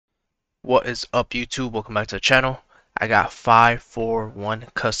What is up, YouTube? Welcome back to the channel. I got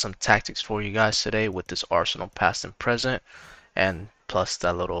 5-4-1 custom tactics for you guys today with this Arsenal past and present, and plus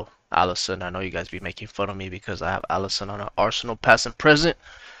that little Allison. I know you guys be making fun of me because I have Allison on an Arsenal past and present,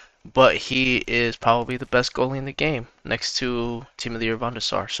 but he is probably the best goalie in the game next to Team of the Year Van der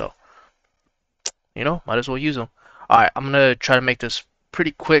Sar. So, might as well use him. Alright, I'm gonna try to make this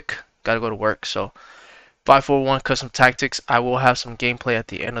pretty quick. Gotta go to work, so 5-4-1 custom tactics. I will have some gameplay at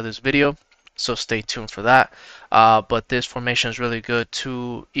the end of this video, so stay tuned for that. But this formation is really good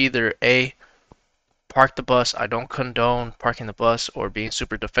to either A, park the bus. I don't condone parking the bus or being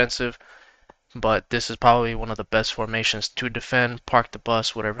super defensive, but this is probably one of the best formations to defend, park the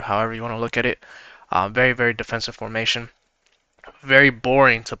bus, whatever, however you want to look at it. Very, very defensive formation. Very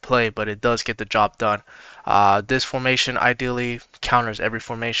boring to play, but it does get the job done. This formation ideally counters every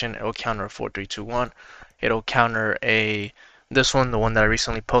formation. It will counter a 4-3-2-1. It'll counter this one, the one that I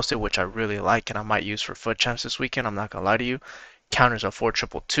recently posted, which I really like and I might use for foot champs this weekend. I'm not gonna lie to you. Counters a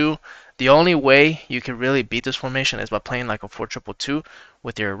 4-2-2-2. The only way you can really beat this formation is by playing like a 4-2-2-2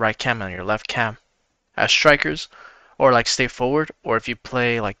 with your right cam and your left cam as strikers, or like stay forward, or if you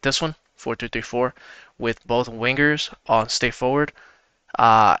play like this one, 4-2-3-4, with both wingers on stay forward,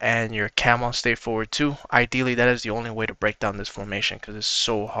 and your cam on stay forward too. Ideally, that is the only way to break down this formation because it's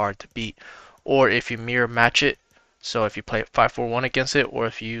so hard to beat. Or if you mirror match it, so if you play 5-4-1 against it, or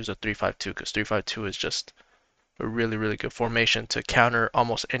if you use a 3-5-2, because 3-5-2 is just a really, really good formation to counter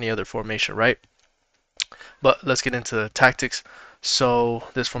almost any other formation, right? But let's get into the tactics. So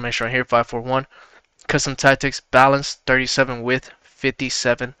this formation right here, 5-4-1, custom tactics, balance 37 width,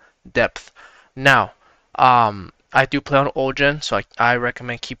 57 depth. Now, I do play on old gen, so I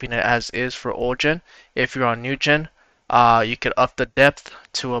recommend keeping it as is for old gen. If you're on new gen, you could up the depth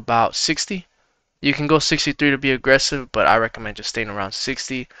to about 60. You can go 63 to be aggressive, but I recommend just staying around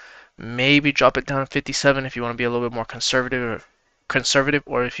 60. Maybe drop it down to 57 if you want to be a little bit more conservative,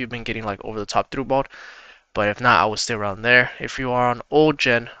 or if you've been getting like over the top through ball. But if not, I would stay around there. If you are on old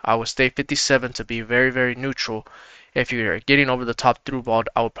gen, I would stay 57 to be very, very neutral. If you're getting over the top through ball,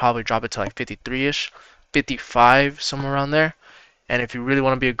 I would probably drop it to like 53-ish, 55, somewhere around there. And if you really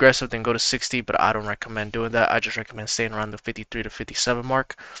want to be aggressive, then go to 60, but I don't recommend doing that. I just recommend staying around the 53 to 57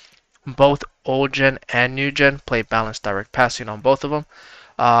 mark. Both old gen and new gen play balanced direct passing on both of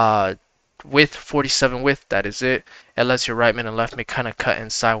them. With 47 width, that is it. It lets your right mid and left mid kind of cut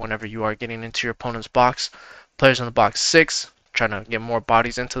inside whenever you are getting into your opponent's box. Players in the box 6, trying to get more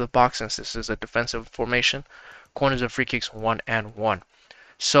bodies into the box since this is a defensive formation. Corners and free kicks 1 and 1.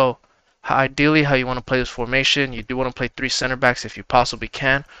 So ideally how you want to play this formation, you do want to play 3 center backs if you possibly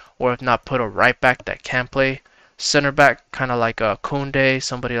can, or if not, put a right back that can play center back, kind of like a Kunde,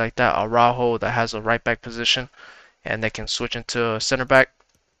 somebody like that, Araujo that has a right back position and they can switch into a center back.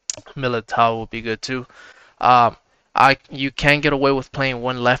 Militao will be good too. Um, you can get away with playing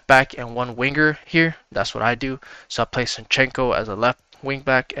one left back and one winger here. That's what I do. So I play Sinchenko as a left wing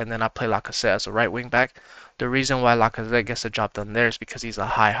back, and then I play Lacazette as a right wing back. The reason why Lacazette gets the job done there is because he's a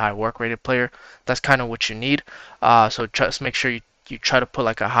high work rated player. That's kind of what you need. So just make sure you try to put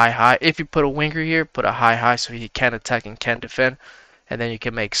like a high. If you put a winger here, put a high so he can attack and can defend, and then you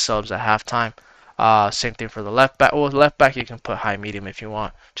can make subs at halftime. Same thing for the left back. Well, left back you can put high medium if you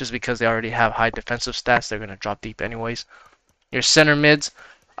want, just because they already have high defensive stats. They're gonna drop deep anyways. Your center mids,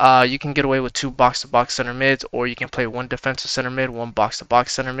 you can get away with 2 box-to-box center mids, or you can play 1 defensive center mid, 1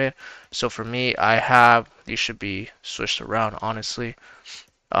 box-to-box center mid. So for me, I have these should be switched around. Honestly,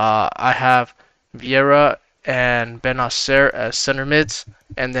 I have Vieira and Benacer as center mids,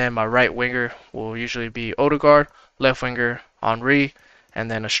 and then my right winger will usually be Odegaard, left winger Henry, and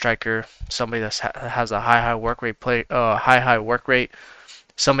then a striker, somebody that has a high work rate high work rate,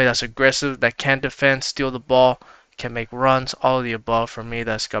 somebody that's aggressive, that can defend, steal the ball, can make runs, all of the above. For me,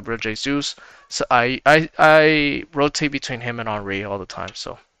 that's Gabriel Jesus. So I rotate between him and Henry all the time.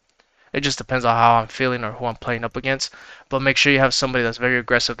 So it just depends on how I'm feeling or who I'm playing up against. But make sure you have somebody that's very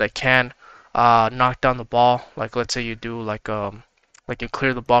aggressive that can knock down the ball. Like let's say you do like you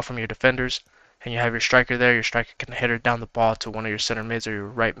clear the ball from your defenders and you have your striker there, your striker can hit her down the ball to one of your center mids or your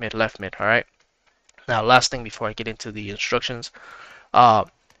right mid, left mid, alright? Now, last thing before I get into the instructions,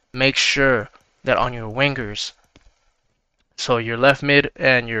 make sure that on your wingers, so your left mid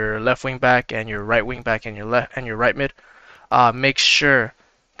and your left wing back and your right wing back and your left and your right mid, make sure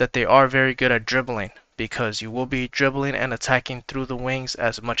that they are very good at dribbling, because you will be dribbling and attacking through the wings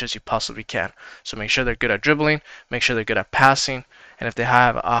as much as you possibly can. So make sure they're good at dribbling, make sure they're good at passing, and if they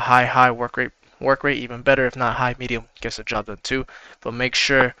have a high work rate even better. If not, high medium gets the job done too. But make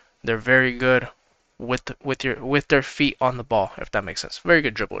sure they're very good with their feet on the ball, if that makes sense. Very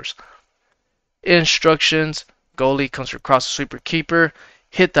good dribblers. Instructions: goalie comes across the sweeper keeper.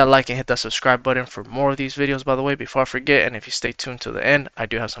 Hit that like and hit that subscribe button for more of these videos, by the way, before I forget. And if you stay tuned to the end, I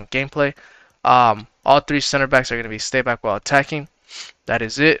do have some gameplay. All three center backs are going to be stay back while attacking. That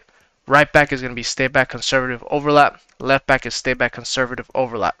is it. Right back is going to be stay back conservative overlap. Left back is stay back conservative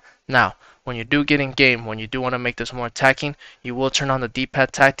overlap. Now, when you do get in game, when you do want to make this more attacking, you will turn on the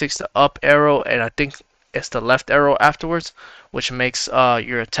D-pad tactics, the up arrow, and I think it's the left arrow afterwards, which makes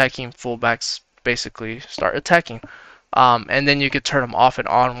your attacking fullbacks basically start attacking. And then you could turn them off and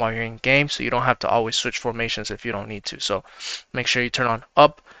on while you're in game, so you don't have to always switch formations if you don't need to. So make sure you turn on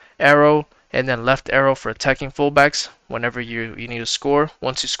up arrow and then left arrow for attacking fullbacks whenever you need to score.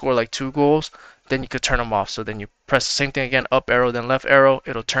 Once you score like 2 goals, then you could turn them off. So then you press the same thing again, up arrow then left arrow,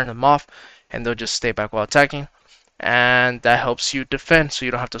 it'll turn them off and they'll just stay back while attacking. And that helps you defend so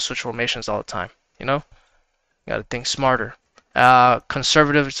you don't have to switch formations all the time. You know, you gotta think smarter.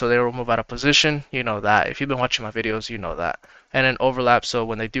 Conservative, so they will move out of position. You know that. If you've been watching my videos, you know that. And then overlap, so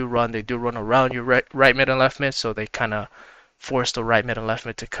when they do run around your right mid and left mid, so they kind of force the right mid and left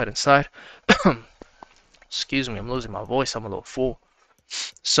mid to cut inside. Excuse me, I'm losing my voice. I'm a little full.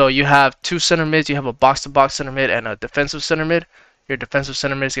 So you have 2 center mids. You have a box-to-box center mid and a defensive center mid. Your defensive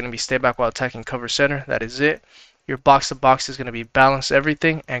center mid is going to be stay back while attacking, cover center. That is it. Your box-to-box is going to be balance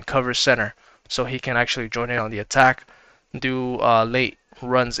everything and cover center. So he can actually join in on the attack, do late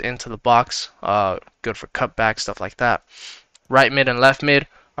runs into the box, good for cutback, stuff like that. Right mid and left mid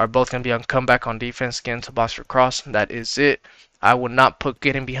are both going to be on comeback on defense, get into box for cross. That is it. I would not put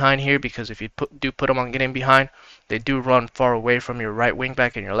getting behind here because if you do put them on getting behind, they do run far away from your right wing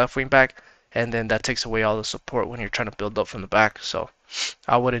back and your left wing back, and then that takes away all the support when you're trying to build up from the back. So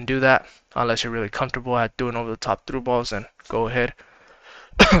I wouldn't do that unless you're really comfortable at doing over the top through balls, and go ahead.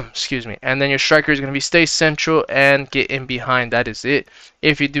 Excuse me. And then your striker is going to be stay central and get in behind. That is it.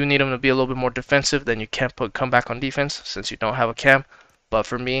 If you do need them to be a little bit more defensive, then you can't put comeback on defense since you don't have a cam. But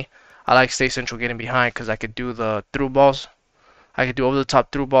for me, I like stay central getting behind because I could do the through balls. I could do over the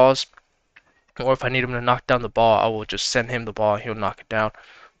top through balls. Or if I need him to knock down the ball, I will just send him the ball and he'll knock it down.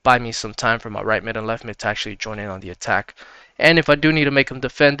 Buy me some time for my right mid and left mid to actually join in on the attack. And if I do need to make him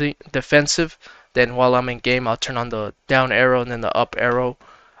defensive, then while I'm in game, I'll turn on the down arrow and then the up arrow,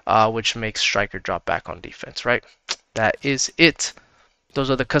 which makes striker drop back on defense, right? That is it.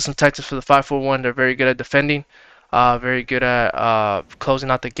 Those are the custom tactics for the 5-4-1. They're very good at defending, very good at closing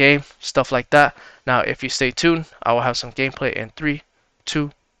out the game, stuff like that. Now, if you stay tuned, I will have some gameplay in 3,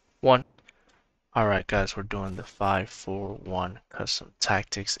 2, 1. Alright guys, we're doing the 5-4-1 custom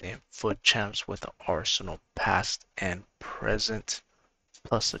tactics in foot champs with the Arsenal past and present,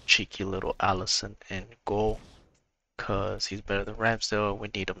 plus a cheeky little Allison in goal, cause he's better than Ramsdale. We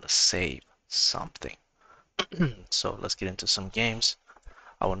need him to save something. So let's get into some games.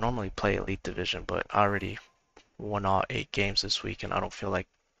 I would normally play Elite Division, but I already won all 8 games this week and I don't feel like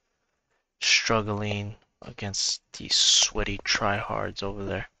struggling against these sweaty tryhards over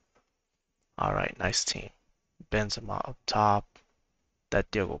there. Alright, nice team. Benzema up top. That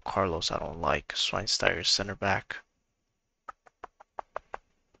Diego Carlos I don't like. Schweinsteiger center back.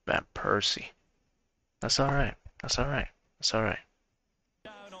 Van Persie. That's alright. That's alright. That's alright.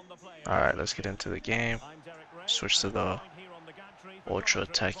 Alright, let's get into the game. Switch to the ultra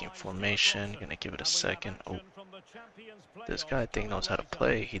attacking formation. Gonna give it a second. Oh, this guy I think knows how to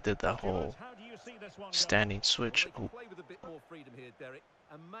play. He did that whole standing switch. Oh.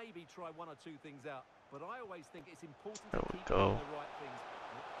 There we go.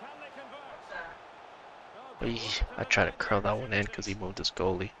 I tried to curl that one in because he moved his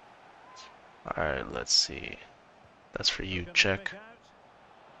goalie. Alright, let's see. That's for you, check.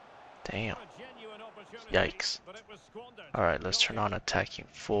 Damn. Yikes. Alright, let's turn on attacking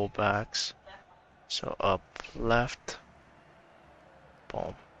fullbacks. So up left.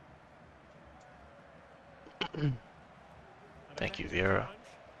 Boom. Thank you, Vieira.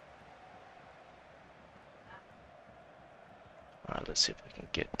 Alright, let's see if we can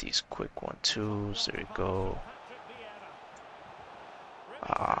get these quick 1-2s. There we go.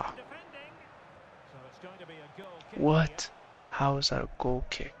 Ah. What? How is that a goal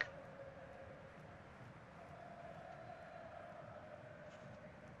kick?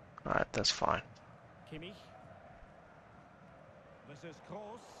 Alright, that's fine.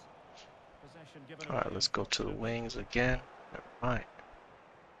 Alright, let's go to the wings again. Never mind.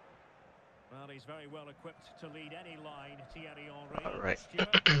 Well, he's very well equipped to lead any line, Thierry Henry. All right.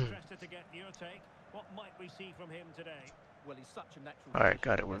 Interested to get your take. What might we see from him today? Well, he's such a natural. All right,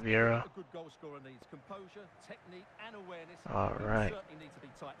 got it with Vieira. A good goal scorer needs composure, technique, and awareness. All right.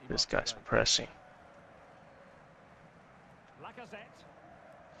 This guy's pressing.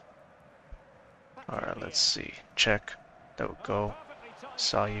 Alright, let's see. Check. There we go.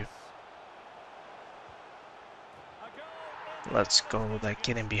 Saw you. Let's go. That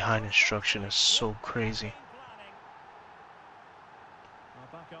getting behind instruction is so crazy.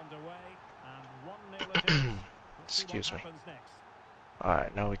 Excuse me.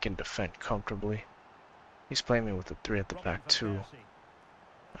 Alright, now we can defend comfortably. He's playing me with a 3 at the back too.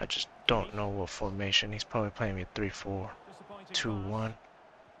 I just don't know what formation. He's probably playing me 3-4-2-1.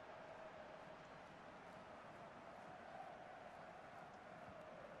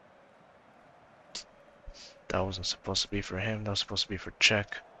 That wasn't supposed to be for him. That was supposed to be for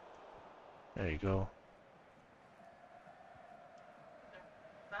check. There you go.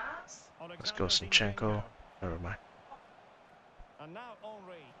 Let's go Zinchenko. Never mind. And now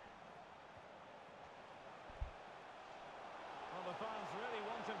Henry. Well, the fans really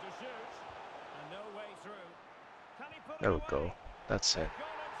want him to shoot, and no way through. Can he put There it we away? go. That's it. They've gone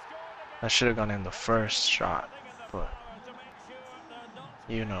and scored again. That should have gone in the first shot, Nothing in the but power to make sure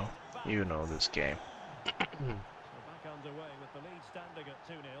they're not you know this game. So back underway with the lead standing at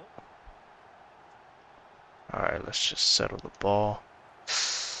 2-0. Alright, let's just settle the ball.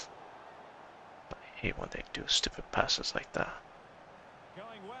 I hate when they do stupid passes like that.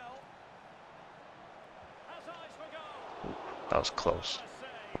 Going well. Has eyes for goal. Ooh, that was close. What a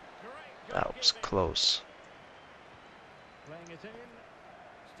save. Great That was goalkeeping. close. Playing it in.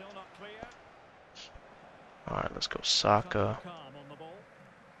 Still not clear. Alright, let's go Saka Saka. calm on the ball.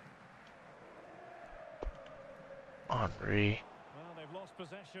 Henry. Well, they've lost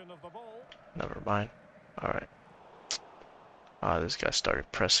possession of the ball. Never mind. Alright. Ah, this guy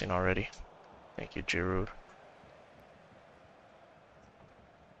started pressing already. Thank you, Giroud.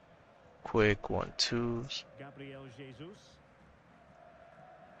 Quick 1-2s. Gabriel Jesus.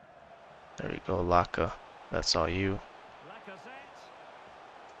 There you go, Laka. That's all you. Lacazette.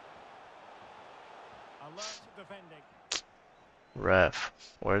 Alert defending. Ref.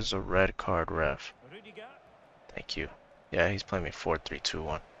 Where's the red card, ref? Rudiger. Thank you. Yeah, he's playing me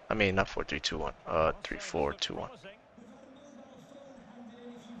 4-3-2-1. I mean, not 4-3-2-1. Well, service 3-4-2-1. looks promising.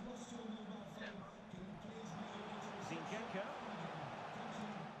 Zinchenko.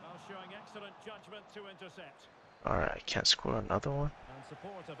 Well, showing excellent judgment to intercept. Alright, I can't score another one. And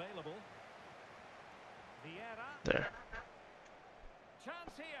support available. Vieira. There.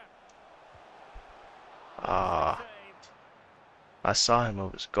 Chance here. Ah, Saved. I saw him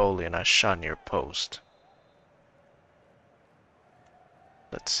move his goalie and I shot near post.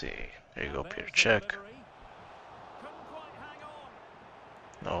 Let's see. There you go, And Peter. there's the Check. delivery. Couldn't quite hang on.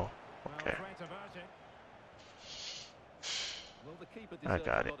 No. Well, Okay. threat averted. Well, the keeper I deserves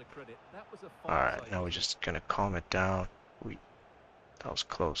got a it. lot of credit. That was a fine Alright, save. now we're just gonna calm it down. That was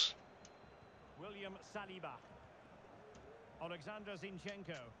close. William Saliba. Alexander Zinchenko.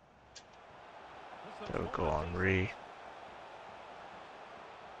 This looks There we go, more than Henry. decent.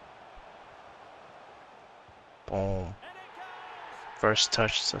 Boom. And it goes! First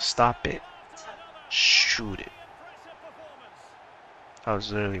touch to stop it. After another. Shoot it. Impressive performance. I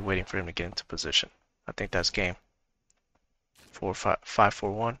was literally waiting for him to get into position. I think that's game.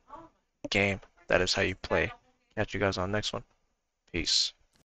 5-4-1. Game. That is how you play. Catch you guys on the next one. Peace.